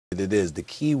it is. The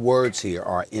key words here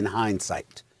are in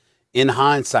hindsight. In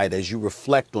hindsight, as you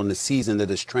reflect on the season that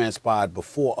has transpired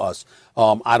before us,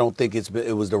 I don't think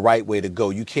it was the right way to go.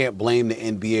 You can't blame the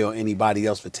NBA or anybody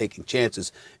else for taking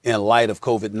chances in light of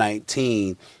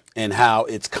COVID-19 and how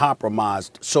it's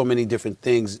compromised so many different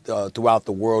things throughout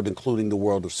the world, including the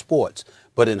world of sports.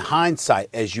 But in hindsight,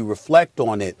 as you reflect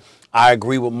on it, I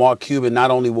agree with Mark Cuban,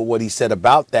 not only with what he said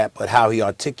about that, but how he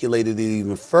articulated it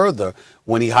even further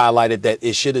when he highlighted that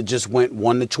it should have just went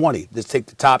 1-20. Just take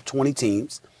the top 20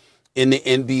 teams in the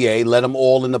NBA, let them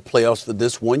all in the playoffs for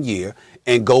this 1 year,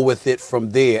 and go with it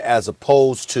from there, as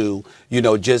opposed to,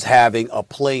 just having a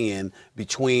play-in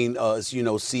between,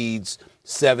 seeds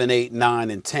 7, 8,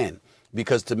 9, and 10.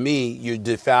 Because to me, you're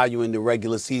devaluing the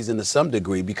regular season to some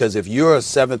degree, because if you're a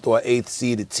 7th or 8th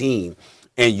seeded team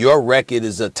and your record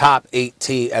is a top 8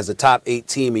 team, as a top 8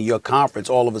 team in your conference,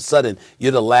 all of a sudden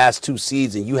you're the last 2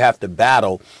 seeds and you have to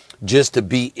battle just to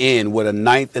be in with a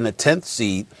 9th and a 10th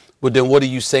seed. But then what are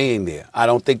you saying there? I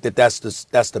don't think that's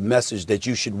the message that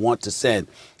you should want to send.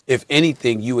 If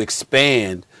anything, you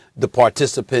expand the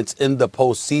participants in the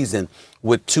postseason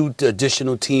with 2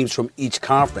 additional teams from each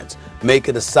conference. Make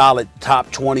it a solid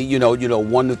top 20,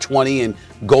 1-20, and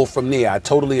go from there. I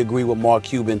totally agree with Mark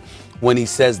Cuban when he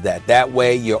says that. That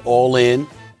way, you're all in.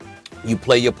 You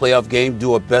play your playoff game,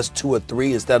 do a best 2 or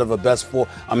 3 instead of a best 4.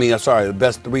 A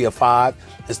best 3 or 5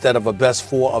 instead of a best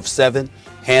 4 of 7.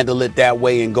 Handle it that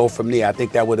way and go from there. I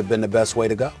think that would have been the best way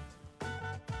to go.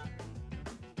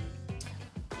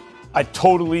 I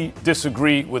totally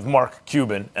disagree with Mark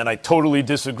Cuban, and I totally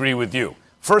disagree with you.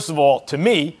 First of all, to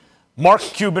me, Mark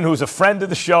Cuban, who's a friend of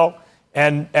the show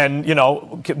and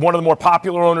one of the more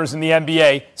popular owners in the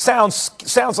NBA,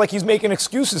 sounds like he's making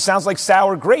excuses. Sounds like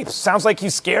sour grapes. Sounds like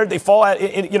he's scared they fall out,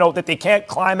 that they can't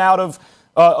climb out of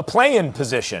a play-in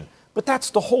position. But that's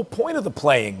the whole point of the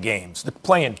play-in games, the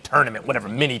play-in tournament, whatever,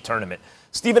 mini tournament.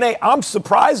 Stephen A., I'm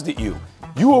surprised at you.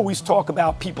 You always talk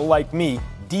about people like me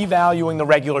devaluing the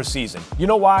regular season. You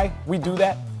know why we do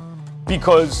that?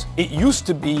 Because it used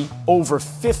to be over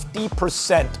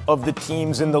 50% of the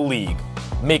teams in the league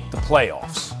make the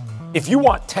playoffs. If you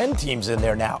want 10 teams in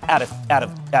there now, out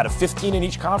of 15 in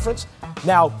each conference,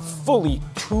 now fully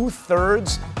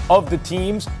 2/3 of the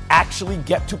teams actually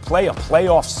get to play a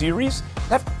playoff series.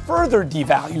 That further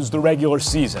devalues the regular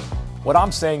season. What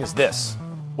I'm saying is this: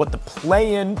 what the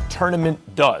play-in tournament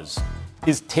does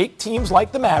is take teams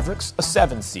like the Mavericks, a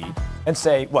 7 seed, and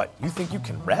say, what, you think you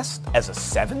can rest as a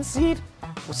 7 seed?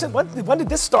 When did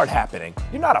this start happening?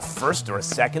 You're not a 1st or a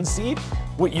 2nd seed.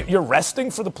 You're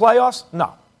resting for the playoffs?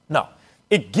 No.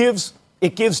 It gives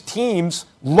teams,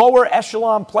 lower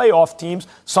echelon playoff teams,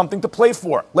 something to play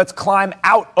for. Let's climb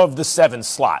out of the 7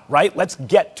 slot, right? Let's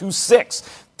get to 6.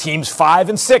 Teams 5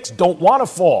 and 6 don't want to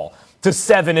fall to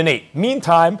 7 and 8.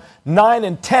 Meantime, 9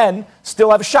 and 10 still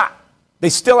have a shot. They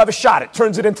still have a shot. It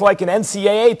turns it into like an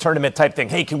NCAA tournament type thing.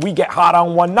 Hey, can we get hot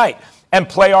on one night and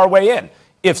play our way in?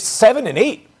 If 7 and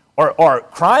 8 are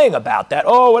crying about that,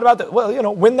 oh, what about that?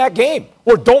 Well, win that game.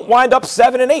 Or don't wind up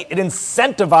 7 and 8. It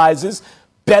incentivizes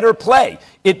better play.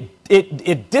 It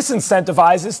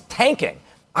disincentivizes tanking.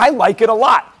 I like it a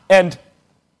lot. And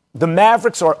the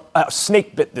Mavericks are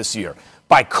snake bit this year.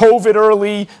 By COVID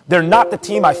early, they're not the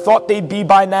team I thought they'd be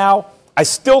by now. I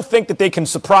still think that they can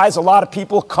surprise a lot of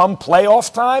people come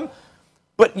playoff time,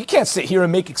 but you can't sit here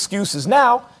and make excuses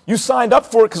now. You signed up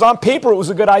for it because on paper it was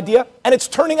a good idea, and it's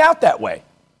turning out that way.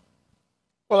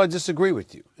 Well, I disagree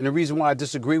with you. And the reason why I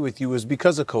disagree with you is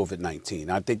because of COVID-19.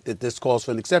 I think that this calls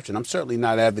for an exception. I'm certainly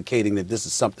not advocating that this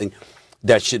is something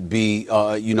that should be,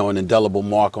 an indelible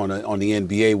mark on the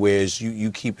NBA, whereas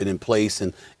you keep it in place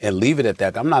and leave it at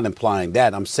that. I'm not implying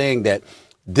that. I'm saying that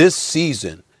this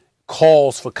season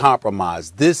calls for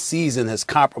compromise. This season has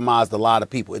compromised a lot of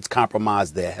people. It's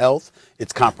compromised their health.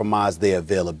 It's compromised their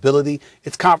availability.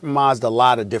 It's compromised a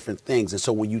lot of different things. And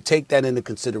so when you take that into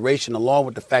consideration, along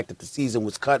with the fact that the season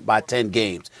was cut by 10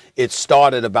 games, it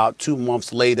started about 2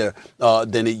 months later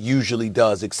than it usually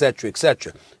does, et cetera, et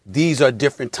cetera. These are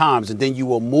different times. And then you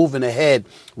were moving ahead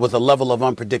with a level of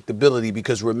unpredictability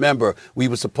because, remember, we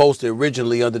were supposed to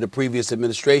originally, under the previous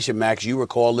administration, Max, you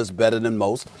recall this better than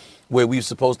most, where we were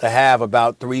supposed to have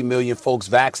about 3 million folks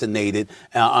vaccinated,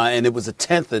 and it was a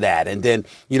tenth of that. And then,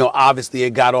 obviously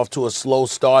it got off to a slow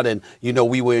start, and,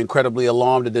 we were incredibly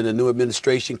alarmed. And then the new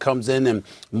administration comes in and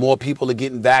more people are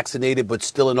getting vaccinated, but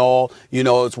still in all,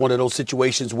 it's one of those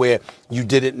situations where you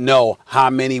didn't know how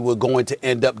many were going to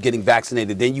end up getting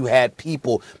vaccinated. Then you had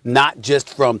people, not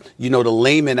just from, the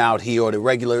layman out here or the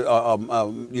regular,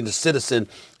 citizen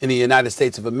in the United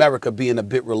States of America being a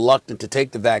bit reluctant to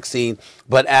take the vaccine,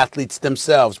 but athletes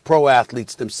themselves, pro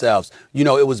athletes themselves. You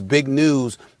know, it was big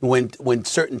news when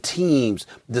certain teams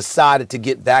decided to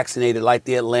get vaccinated, like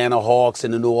the Atlanta Hawks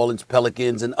and the New Orleans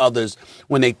Pelicans and others,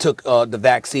 when they took the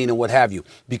vaccine and what have you,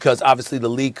 because obviously the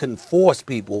league couldn't force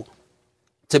people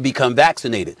to become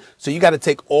vaccinated. So you got to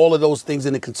take all of those things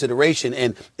into consideration.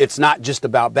 And it's not just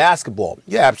about basketball.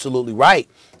 You're absolutely right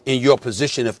in your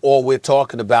position if all we're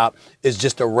talking about is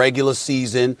just a regular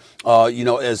season,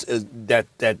 as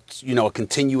that's a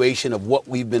continuation of what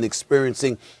we've been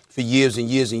experiencing for years and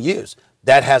years and years.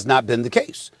 That has not been the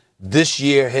case. This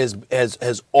year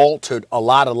has altered a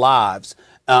lot of lives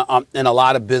and a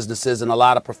lot of businesses and a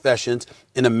lot of professions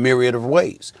in a myriad of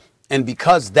ways. And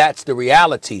because that's the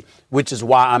reality, which is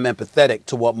why I'm empathetic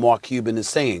to what Mark Cuban is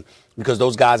saying, because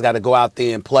those guys got to go out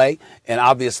there and play. And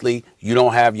obviously, you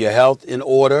don't have your health in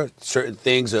order. Certain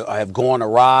things have gone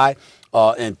awry.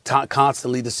 And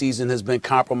constantly the season has been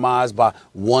compromised by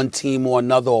one team or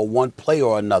another or one player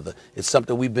or another. It's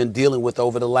something we've been dealing with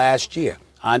over the last year.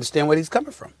 I understand where he's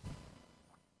coming from.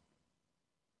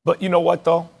 But you know what,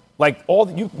 though? Like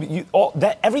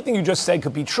everything you just said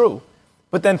could be true.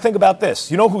 But then think about this.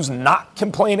 You know who's not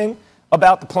complaining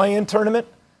about the play-in tournament?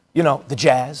 You know, the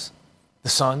Jazz, the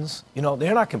Suns. You know,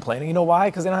 they're not complaining. You know why?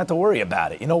 Because they don't have to worry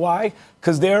about it. You know why?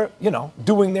 Because they're,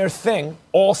 doing their thing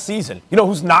all season. You know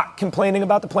who's not complaining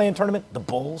about the play-in tournament? The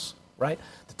Bulls, right?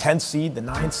 The 10th seed, the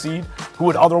 9th seed, who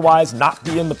would otherwise not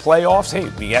be in the playoffs. Hey,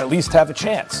 we at least have a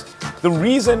chance. The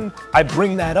reason I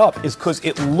bring that up is because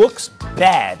it looks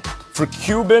bad for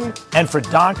Cuban and for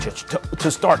Doncic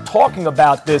to start talking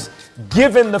about this,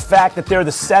 given the fact that they're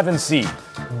the 7th seed,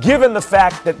 given the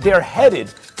fact that they're headed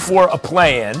for a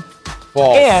play-in,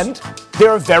 and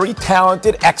they're a very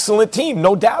talented, excellent team,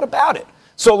 no doubt about it.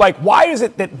 So, why is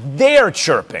it that they're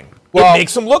chirping? Well, it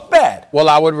makes them look bad. Well,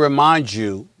 I would remind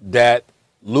you that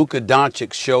Luka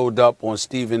Doncic showed up on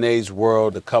Stephen A's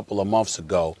World a couple of months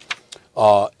ago,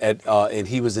 and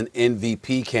he was an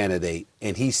MVP candidate,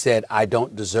 and he said, I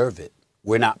don't deserve it.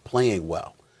 We're not playing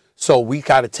well. So we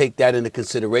got to take that into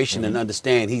consideration and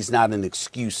understand he's not an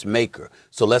excuse maker.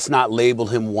 So let's not label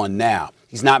him one now.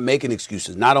 He's not making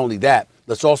excuses. Not only that,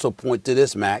 let's also point to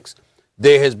this, Max.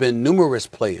 There has been numerous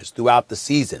players throughout the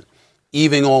season,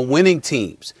 even on winning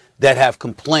teams, that have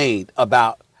complained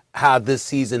about how this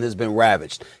season has been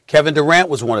ravaged. Kevin Durant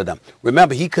was one of them.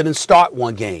 Remember, he couldn't start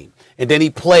one game, and then he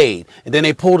played, and then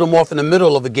they pulled him off in the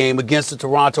middle of a game against the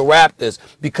Toronto Raptors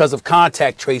because of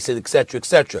contact tracing, et cetera, et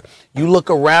cetera. You look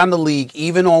around the league,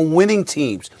 even on winning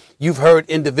teams, you've heard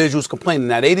individuals complaining.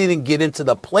 Now, they didn't get into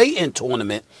the play-in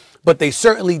tournament, but they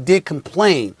certainly did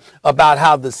complain about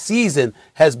how the season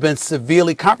has been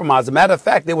severely compromised. As a matter of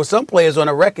fact, there were some players on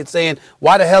the record saying,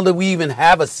 why the hell did we even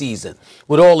have a season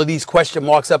with all of these question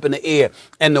marks up in the air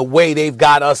and the way they've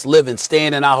got us living,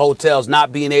 staying in our hotels,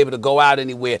 not being able to go out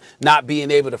anywhere, not being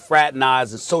able to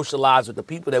fraternize and socialize with the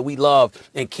people that we love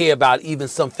and care about, even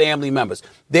some family members.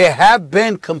 There have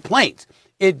been complaints.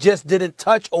 It just didn't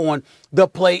touch on the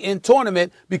play-in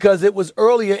tournament because it was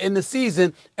earlier in the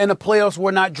season and the playoffs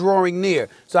were not drawing near.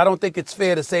 So I don't think it's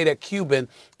fair to say that Cuban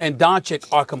and Doncic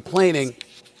are complaining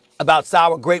about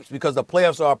sour grapes because the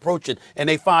playoffs are approaching and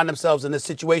they find themselves in this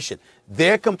situation.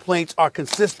 Their complaints are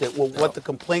consistent with what the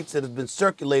complaints that have been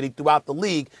circulating throughout the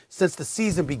league since the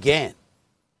season began.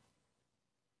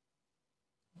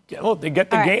 Yeah, well, they get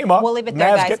the game up. We'll leave it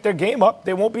there, Mavs guys. get their game up.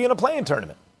 They won't be in a play-in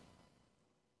tournament.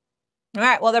 All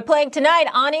right, well, they're playing tonight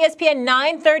on ESPN,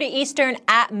 9:30 Eastern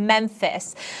at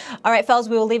Memphis. All right, fellas,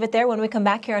 we will leave it there. When we come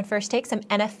back here on First Take, some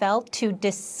NFL to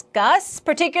discuss,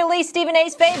 particularly Stephen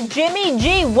A's fave, Jimmy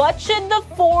G. What should the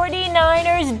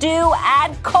 49ers do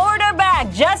at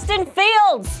quarterback? Justin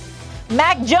Fields,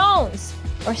 Mac Jones,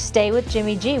 or stay with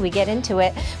Jimmy G? We get into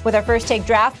it with our First Take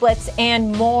Draft Blitz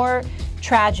and more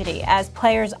tragedy as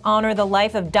players honor the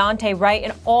life of Dante Wright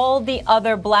and all the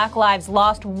other Black lives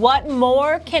lost. What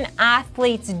more can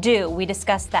athletes do? We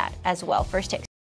discussed that as well. First Take.